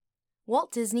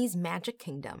Walt Disney's Magic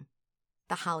Kingdom,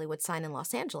 the Hollywood sign in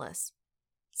Los Angeles,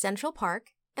 Central Park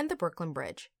and the Brooklyn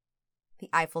Bridge, the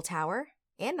Eiffel Tower,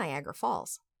 and Niagara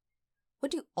Falls.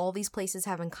 What do all these places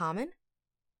have in common?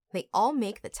 They all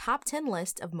make the top 10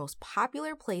 list of most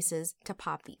popular places to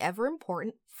pop the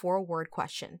ever-important 4-word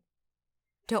question.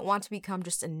 Don't want to become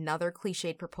just another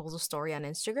cliched proposal story on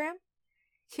Instagram?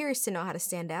 Curious to know how to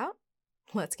stand out?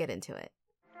 Let's get into it.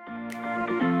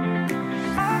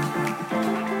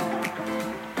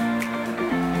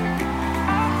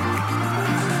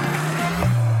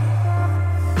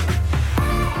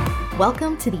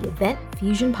 Welcome to the Event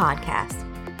Fusion Podcast,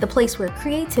 the place where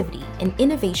creativity and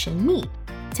innovation meet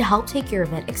to help take your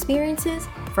event experiences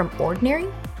from ordinary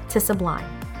to sublime.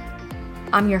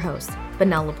 I'm your host,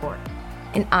 Benel Laporte,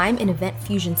 and I'm an Event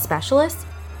Fusion specialist,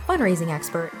 fundraising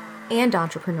expert, and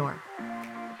entrepreneur.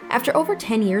 After over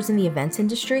 10 years in the events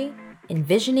industry,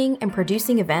 envisioning and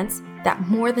producing events that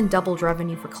more than doubled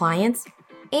revenue for clients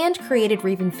and created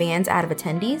raving fans out of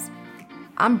attendees,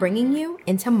 I'm bringing you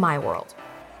into my world.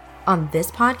 On this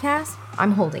podcast,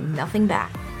 I'm holding nothing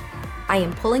back. I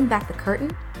am pulling back the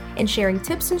curtain and sharing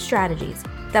tips and strategies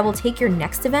that will take your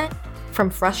next event from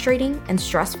frustrating and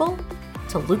stressful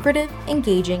to lucrative,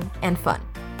 engaging, and fun,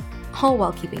 all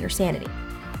while keeping your sanity.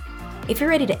 If you're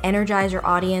ready to energize your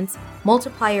audience,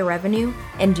 multiply your revenue,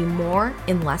 and do more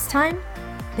in less time,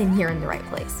 then you're in the right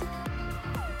place.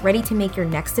 Ready to make your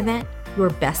next event your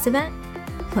best event?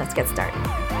 Let's get started.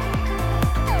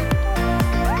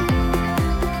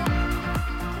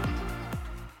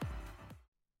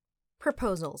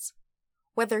 Proposals.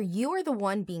 Whether you are the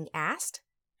one being asked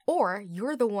or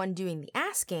you're the one doing the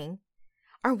asking,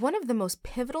 are one of the most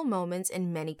pivotal moments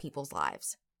in many people's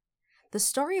lives. The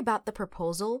story about the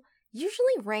proposal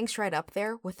usually ranks right up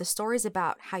there with the stories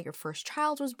about how your first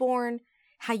child was born,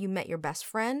 how you met your best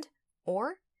friend,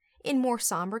 or, in more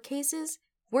somber cases,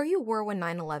 where you were when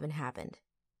 9/11 happened.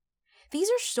 These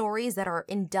are stories that are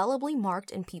indelibly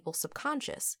marked in people's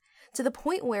subconscious, to the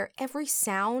point where every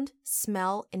sound,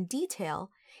 smell, and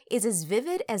detail is as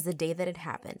vivid as the day that it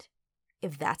happened.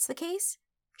 If that's the case,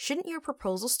 shouldn't your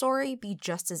proposal story be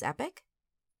just as epic?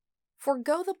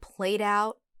 Forgo the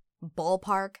played-out,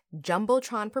 ballpark,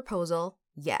 jumbotron proposal.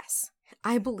 Yes,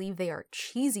 I believe they are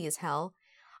cheesy as hell,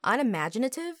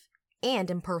 unimaginative, and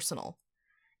impersonal.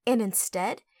 And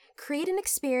instead, create an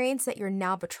experience that your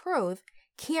now betrothed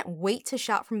can't wait to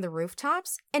shout from the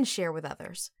rooftops and share with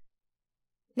others.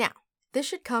 Now, this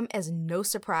should come as no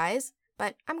surprise,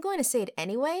 but I'm going to say it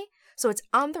anyway, so it's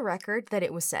on the record that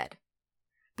it was said.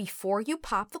 Before you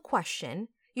pop the question,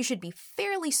 you should be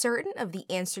fairly certain of the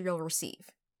answer you'll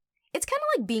receive. It's kind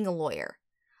of like being a lawyer.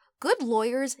 Good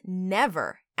lawyers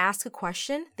never ask a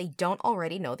question they don't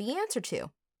already know the answer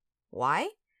to. Why?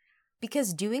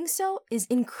 Because doing so is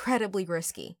incredibly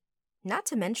risky, not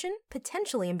to mention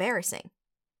potentially embarrassing.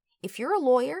 If you're a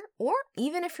lawyer, or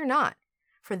even if you're not,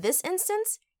 for this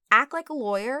instance, act like a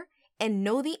lawyer and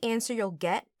know the answer you'll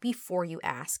get before you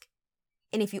ask.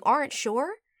 And if you aren't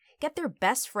sure, get their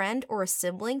best friend or a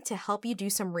sibling to help you do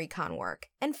some recon work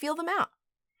and feel them out.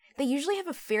 They usually have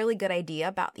a fairly good idea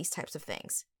about these types of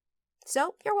things.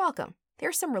 So you're welcome.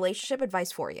 There's some relationship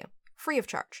advice for you, free of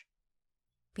charge.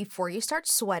 Before you start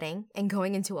sweating and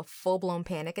going into a full-blown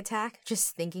panic attack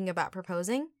just thinking about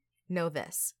proposing, know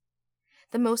this.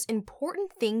 The most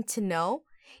important thing to know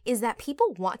is that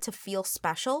people want to feel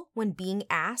special when being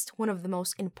asked one of the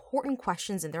most important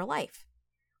questions in their life.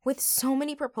 With so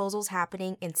many proposals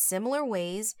happening in similar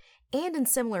ways and in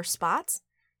similar spots,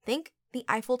 think the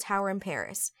Eiffel Tower in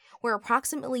Paris, where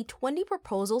approximately 20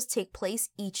 proposals take place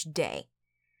each day.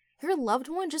 Your loved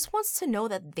one just wants to know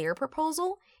that their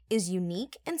proposal is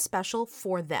unique and special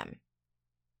for them.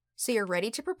 So you're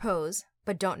ready to propose,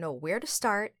 but don't know where to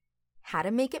start, how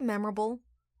to make it memorable,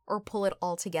 or pull it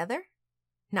all together?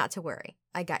 Not to worry,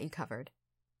 I got you covered.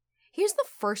 Here's the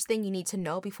first thing you need to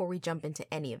know before we jump into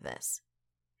any of this.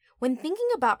 When thinking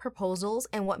about proposals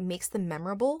and what makes them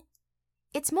memorable,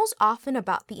 it's most often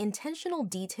about the intentional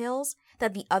details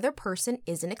that the other person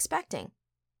isn't expecting.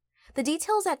 The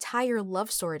details that tie your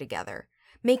love story together,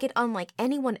 make it unlike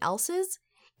anyone else's,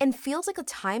 and feels like a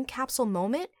time capsule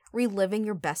moment reliving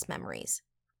your best memories.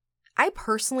 I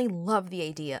personally love the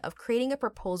idea of creating a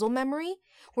proposal memory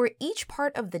where each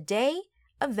part of the day,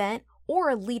 event,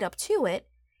 or lead up to it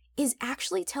is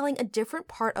actually telling a different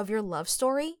part of your love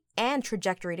story and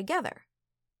trajectory together.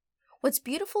 What's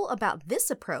beautiful about this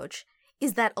approach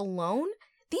is that alone,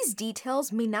 these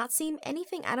details may not seem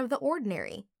anything out of the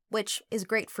ordinary, which is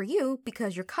great for you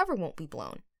because your cover won't be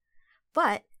blown.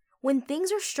 But when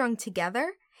things are strung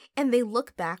together and they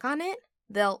look back on it,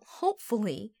 they'll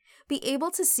hopefully Be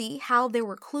able to see how there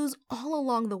were clues all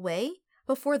along the way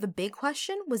before the big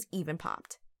question was even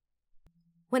popped.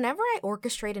 Whenever I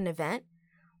orchestrate an event,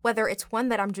 whether it's one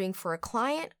that I'm doing for a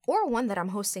client or one that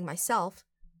I'm hosting myself,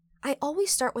 I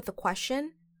always start with the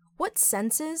question, what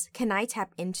senses can I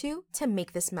tap into to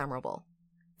make this memorable?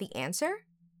 The answer?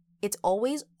 It's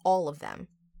always all of them.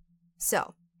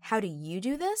 So, how do you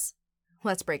do this?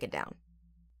 Let's break it down.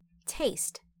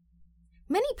 Taste.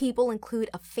 Many people include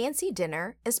a fancy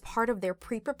dinner as part of their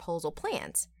pre-proposal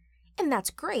plans, and that's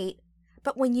great,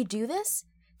 but when you do this,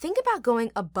 think about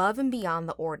going above and beyond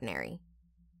the ordinary.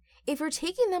 If you're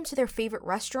taking them to their favorite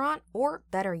restaurant, or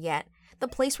better yet, the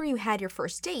place where you had your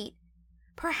first date,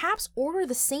 perhaps order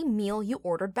the same meal you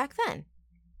ordered back then.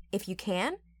 If you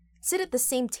can, sit at the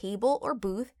same table or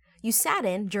booth you sat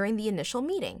in during the initial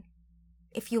meeting.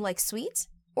 If you like sweets,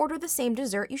 order the same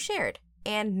dessert you shared.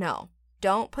 And no,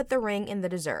 don't put the ring in the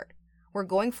dessert. We're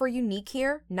going for unique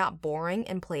here, not boring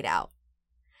and played out.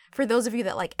 For those of you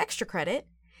that like extra credit,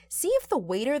 see if the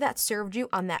waiter that served you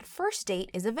on that first date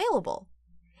is available.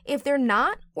 If they're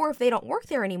not, or if they don't work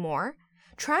there anymore,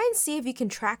 try and see if you can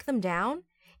track them down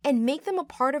and make them a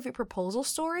part of your proposal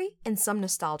story in some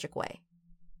nostalgic way.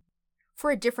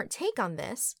 For a different take on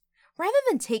this, rather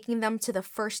than taking them to the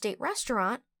first date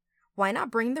restaurant, why not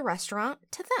bring the restaurant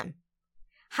to them?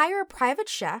 Hire a private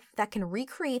chef that can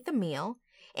recreate the meal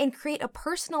and create a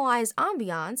personalized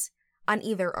ambiance on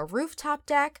either a rooftop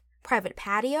deck, private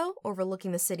patio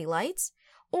overlooking the city lights,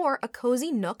 or a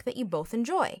cozy nook that you both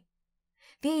enjoy.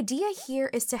 The idea here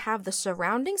is to have the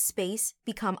surrounding space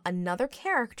become another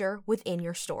character within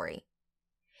your story.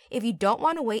 If you don't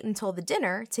want to wait until the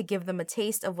dinner to give them a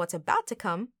taste of what's about to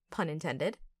come, pun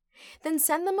intended, then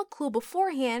send them a clue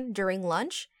beforehand during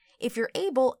lunch if you're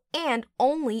able and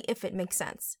only if it makes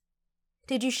sense.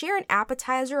 Did you share an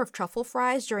appetizer of truffle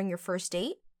fries during your first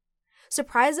date?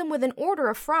 Surprise them with an order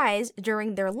of fries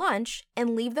during their lunch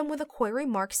and leave them with a coy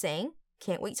remark saying,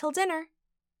 "Can't wait till dinner."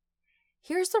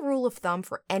 Here's the rule of thumb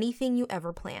for anything you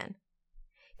ever plan.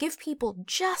 Give people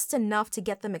just enough to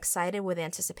get them excited with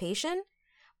anticipation,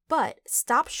 but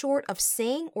stop short of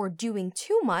saying or doing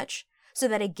too much so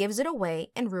that it gives it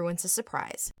away and ruins the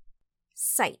surprise.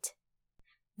 Sight.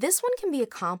 This one can be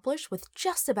accomplished with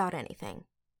just about anything.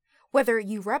 Whether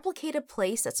you replicate a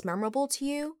place that's memorable to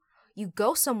you, you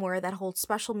go somewhere that holds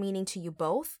special meaning to you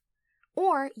both,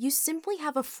 or you simply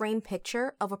have a framed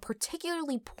picture of a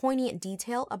particularly poignant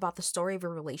detail about the story of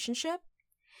your relationship,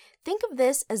 think of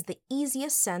this as the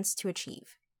easiest sense to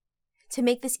achieve. To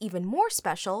make this even more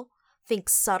special, think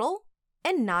subtle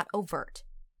and not overt.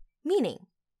 Meaning,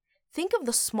 think of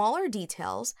the smaller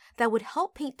details that would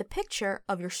help paint the picture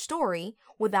of your story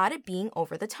without it being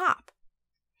over the top.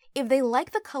 If they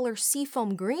like the color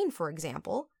seafoam green, for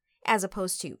example, as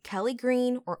opposed to Kelly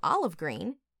green or olive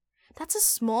green, that's a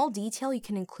small detail you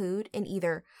can include in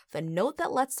either the note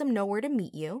that lets them know where to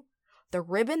meet you, the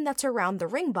ribbon that's around the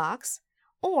ring box,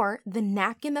 or the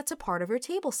napkin that's a part of your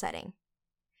table setting.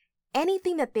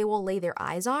 Anything that they will lay their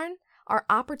eyes on are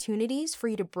opportunities for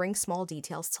you to bring small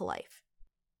details to life.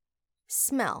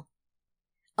 Smell.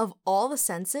 Of all the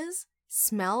senses,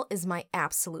 smell is my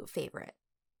absolute favorite.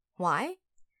 Why?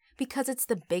 Because it's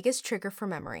the biggest trigger for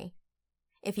memory.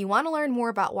 If you want to learn more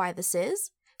about why this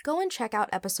is, go and check out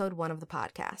episode 1 of the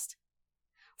podcast.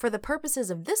 For the purposes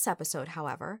of this episode,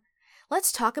 however,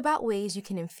 let's talk about ways you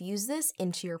can infuse this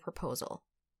into your proposal.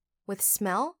 With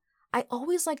smell, I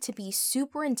always like to be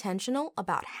super intentional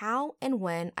about how and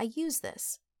when I use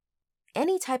this.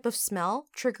 Any type of smell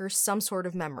triggers some sort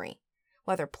of memory,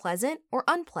 whether pleasant or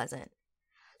unpleasant.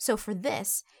 So for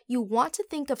this, you want to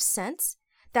think of scents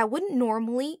that wouldn't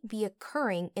normally be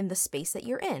occurring in the space that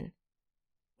you're in.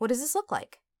 What does this look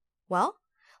like? Well,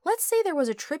 let's say there was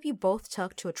a trip you both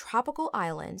took to a tropical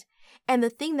island, and the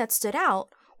thing that stood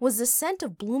out was the scent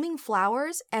of blooming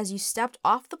flowers as you stepped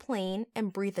off the plane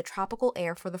and breathed the tropical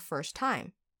air for the first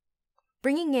time.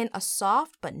 Bringing in a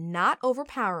soft but not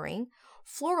overpowering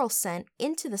floral scent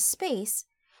into the space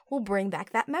will bring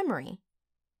back that memory.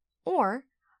 Or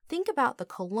think about the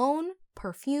cologne,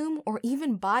 perfume, or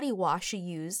even body wash you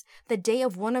use the day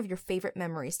of one of your favorite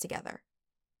memories together.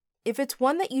 If it's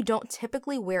one that you don't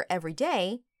typically wear every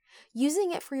day,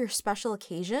 using it for your special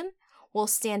occasion will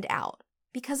stand out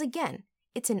because, again,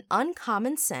 it's an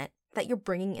uncommon scent that you're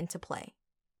bringing into play.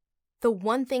 The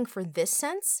one thing for this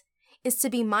sense is to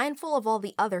be mindful of all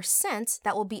the other scents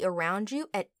that will be around you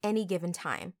at any given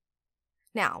time.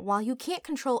 Now, while you can't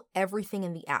control everything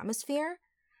in the atmosphere,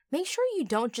 make sure you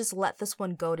don't just let this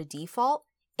one go to default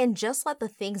and just let the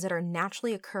things that are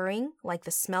naturally occurring, like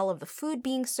the smell of the food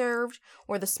being served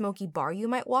or the smoky bar you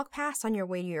might walk past on your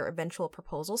way to your eventual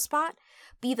proposal spot,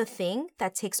 be the thing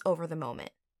that takes over the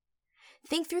moment.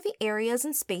 Think through the areas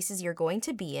and spaces you're going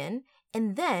to be in,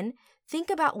 and then think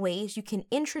about ways you can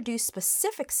introduce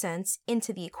specific scents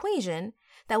into the equation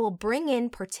that will bring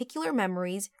in particular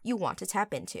memories you want to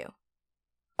tap into.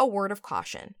 A word of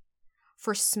caution.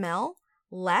 For smell,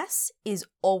 less is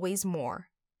always more.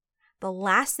 The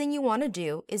last thing you want to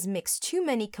do is mix too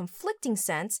many conflicting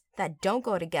scents that don't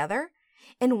go together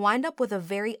and wind up with a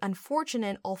very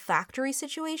unfortunate olfactory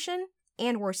situation,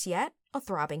 and worse yet, a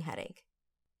throbbing headache.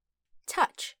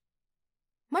 Touch.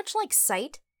 Much like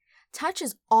sight, touch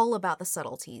is all about the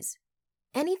subtleties.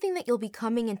 Anything that you'll be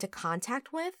coming into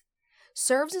contact with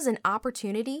serves as an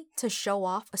opportunity to show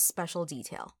off a special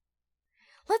detail.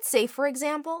 Let's say, for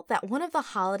example, that one of the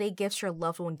holiday gifts your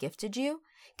loved one gifted you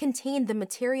contained the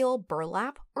material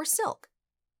burlap or silk.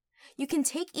 You can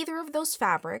take either of those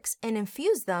fabrics and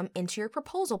infuse them into your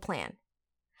proposal plan.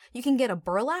 You can get a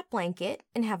burlap blanket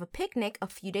and have a picnic a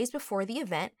few days before the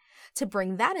event to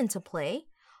bring that into play,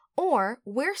 or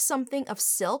wear something of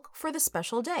silk for the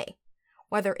special day,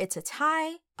 whether it's a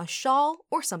tie, a shawl,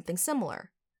 or something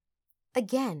similar.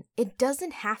 Again, it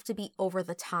doesn't have to be over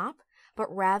the top,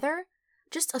 but rather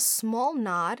just a small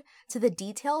nod to the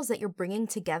details that you're bringing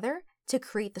together to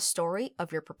create the story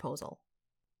of your proposal.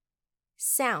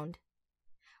 Sound.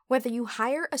 Whether you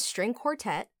hire a string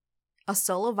quartet, a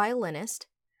solo violinist,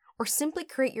 or simply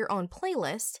create your own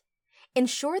playlist,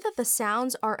 ensure that the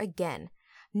sounds are, again,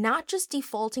 not just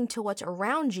defaulting to what's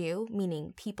around you,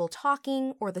 meaning people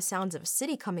talking or the sounds of a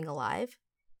city coming alive,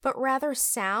 but rather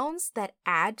sounds that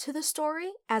add to the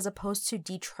story as opposed to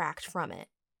detract from it.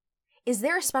 Is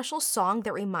there a special song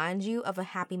that reminds you of a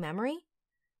happy memory?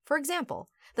 For example,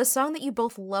 the song that you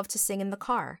both love to sing in the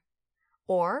car.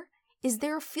 Or is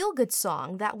there a feel-good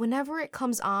song that whenever it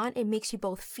comes on, it makes you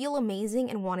both feel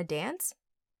amazing and want to dance?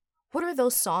 What are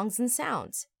those songs and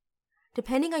sounds?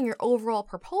 Depending on your overall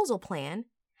proposal plan,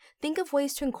 think of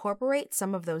ways to incorporate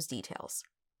some of those details.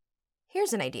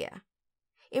 Here's an idea.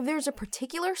 If there's a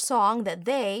particular song that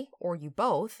they, or you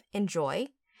both, enjoy,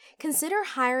 consider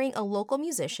hiring a local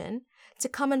musician to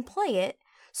come and play it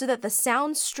so that the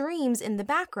sound streams in the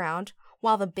background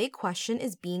while the big question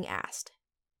is being asked.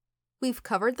 We've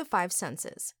covered the 5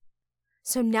 senses.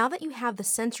 So now that you have the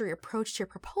sensory approach to your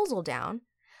proposal down,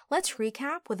 let's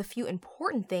recap with a few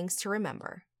important things to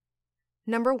remember.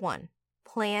 Number 1,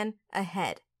 plan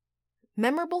ahead.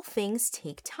 Memorable things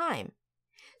take time.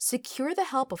 Secure the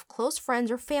help of close friends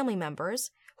or family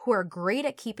members who are great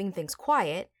at keeping things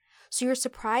quiet so your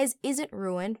surprise isn't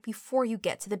ruined before you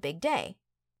get to the big day.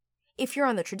 If you're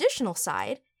on the traditional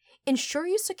side, ensure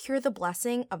you secure the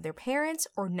blessing of their parents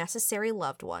or necessary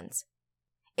loved ones.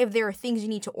 If there are things you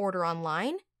need to order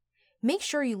online, make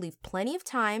sure you leave plenty of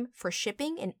time for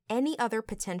shipping and any other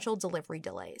potential delivery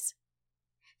delays.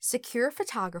 Secure a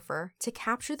photographer to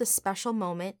capture the special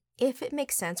moment if it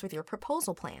makes sense with your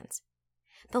proposal plans.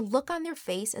 The look on their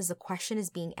face as the question is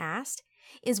being asked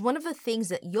is one of the things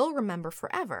that you'll remember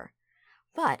forever,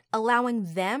 but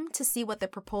allowing them to see what the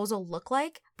proposal looked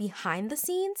like behind the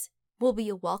scenes will be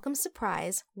a welcome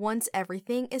surprise once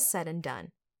everything is said and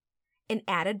done. An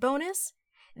added bonus,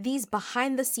 these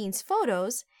behind-the-scenes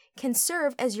photos can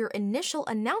serve as your initial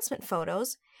announcement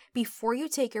photos before you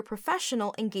take your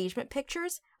professional engagement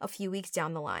pictures a few weeks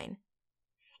down the line.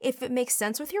 If it makes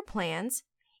sense with your plans,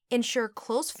 ensure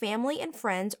close family and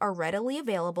friends are readily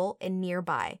available and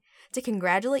nearby to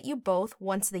congratulate you both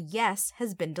once the yes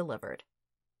has been delivered.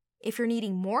 If you're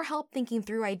needing more help thinking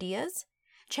through ideas,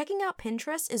 checking out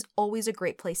Pinterest is always a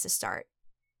great place to start.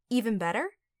 Even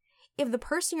better, if the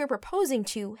person you're proposing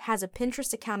to has a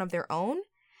Pinterest account of their own,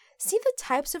 see the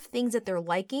types of things that they're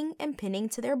liking and pinning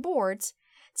to their boards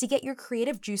to get your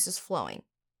creative juices flowing.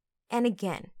 And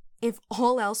again, if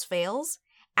all else fails,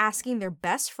 asking their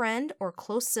best friend or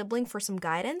close sibling for some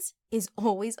guidance is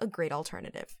always a great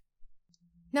alternative.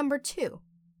 Number 2,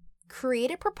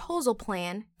 create a proposal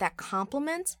plan that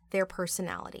complements their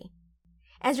personality.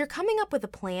 As you're coming up with a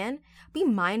plan, be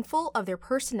mindful of their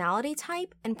personality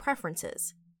type and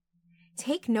preferences.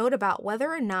 Take note about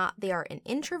whether or not they are an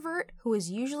introvert who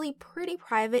is usually pretty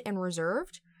private and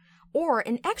reserved, or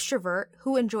an extrovert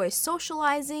who enjoys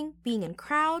socializing, being in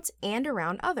crowds, and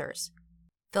around others.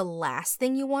 The last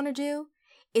thing you want to do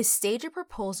is stage a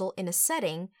proposal in a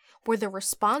setting where the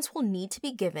response will need to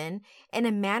be given in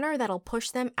a manner that'll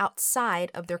push them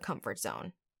outside of their comfort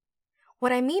zone.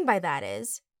 What I mean by that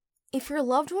is, if your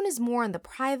loved one is more on the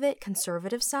private,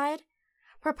 conservative side,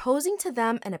 Proposing to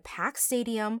them in a packed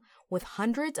stadium with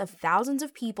hundreds of thousands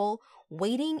of people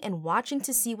waiting and watching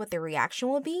to see what their reaction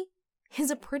will be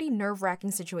is a pretty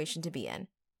nerve-wracking situation to be in.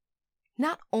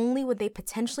 Not only would they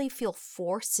potentially feel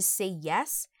forced to say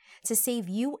yes to save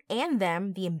you and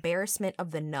them the embarrassment of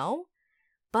the no,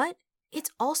 but it's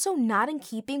also not in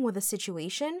keeping with a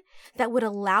situation that would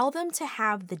allow them to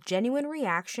have the genuine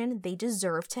reaction they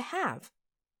deserve to have.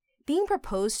 Being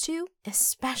proposed to,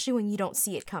 especially when you don't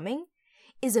see it coming,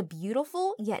 is a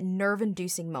beautiful yet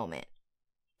nerve-inducing moment.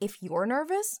 If you're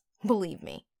nervous, believe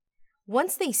me,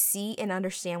 once they see and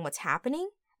understand what's happening,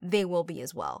 they will be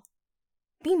as well.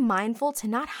 Be mindful to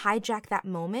not hijack that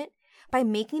moment by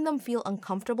making them feel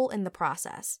uncomfortable in the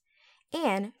process,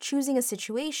 and choosing a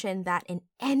situation that in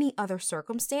any other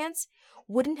circumstance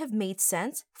wouldn't have made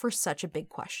sense for such a big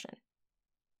question.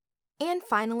 And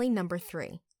finally, number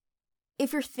 3.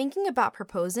 If you're thinking about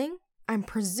proposing, I'm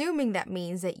presuming that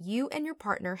means that you and your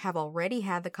partner have already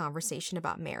had the conversation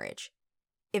about marriage.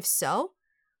 If so,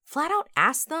 flat out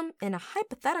ask them in a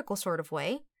hypothetical sort of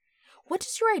way, what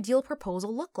does your ideal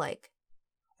proposal look like?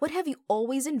 What have you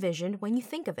always envisioned when you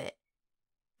think of it?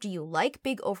 Do you like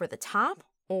big over-the-top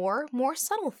or more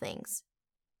subtle things?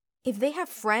 If they have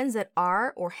friends that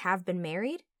are or have been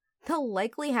married, they'll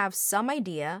likely have some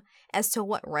idea as to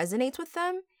what resonates with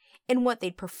them and what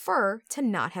they'd prefer to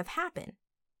not have happen.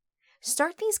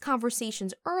 Start these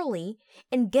conversations early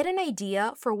and get an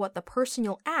idea for what the person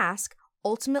you'll ask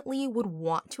ultimately would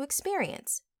want to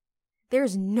experience.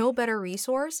 There's no better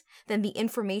resource than the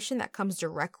information that comes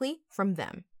directly from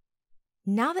them.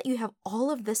 Now that you have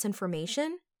all of this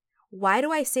information, why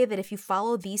do I say that if you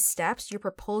follow these steps, your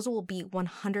proposal will be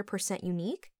 100%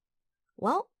 unique?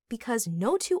 Well, because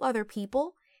no two other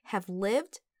people have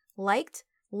lived, liked,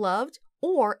 loved,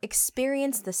 or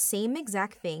experienced the same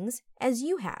exact things as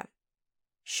you have.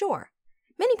 Sure,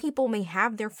 many people may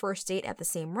have their first date at the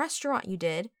same restaurant you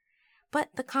did, but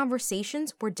the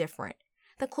conversations were different.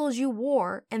 The clothes you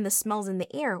wore and the smells in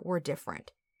the air were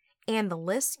different. And the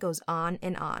list goes on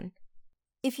and on.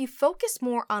 If you focus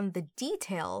more on the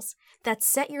details that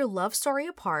set your love story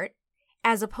apart,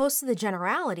 as opposed to the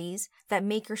generalities that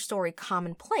make your story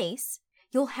commonplace,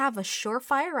 you'll have a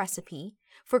surefire recipe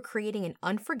for creating an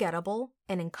unforgettable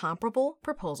and incomparable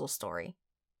proposal story.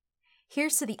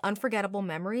 Here's to the unforgettable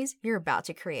memories you're about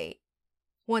to create.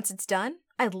 Once it's done,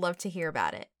 I'd love to hear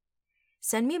about it.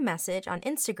 Send me a message on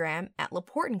Instagram at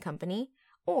Laporte & Company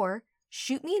or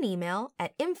shoot me an email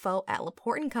at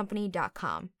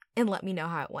info@laporteandcompany.com and let me know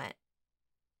how it went.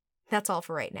 That's all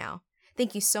for right now.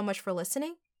 Thank you so much for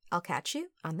listening. I'll catch you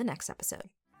on the next episode.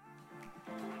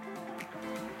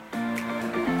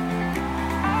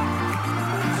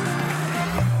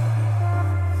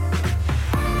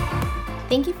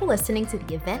 Thank you for listening to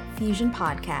the Event Fusion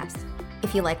podcast.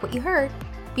 If you like what you heard,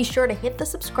 be sure to hit the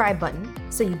subscribe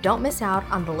button so you don't miss out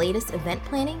on the latest event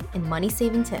planning and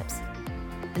money-saving tips.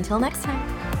 Until next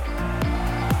time.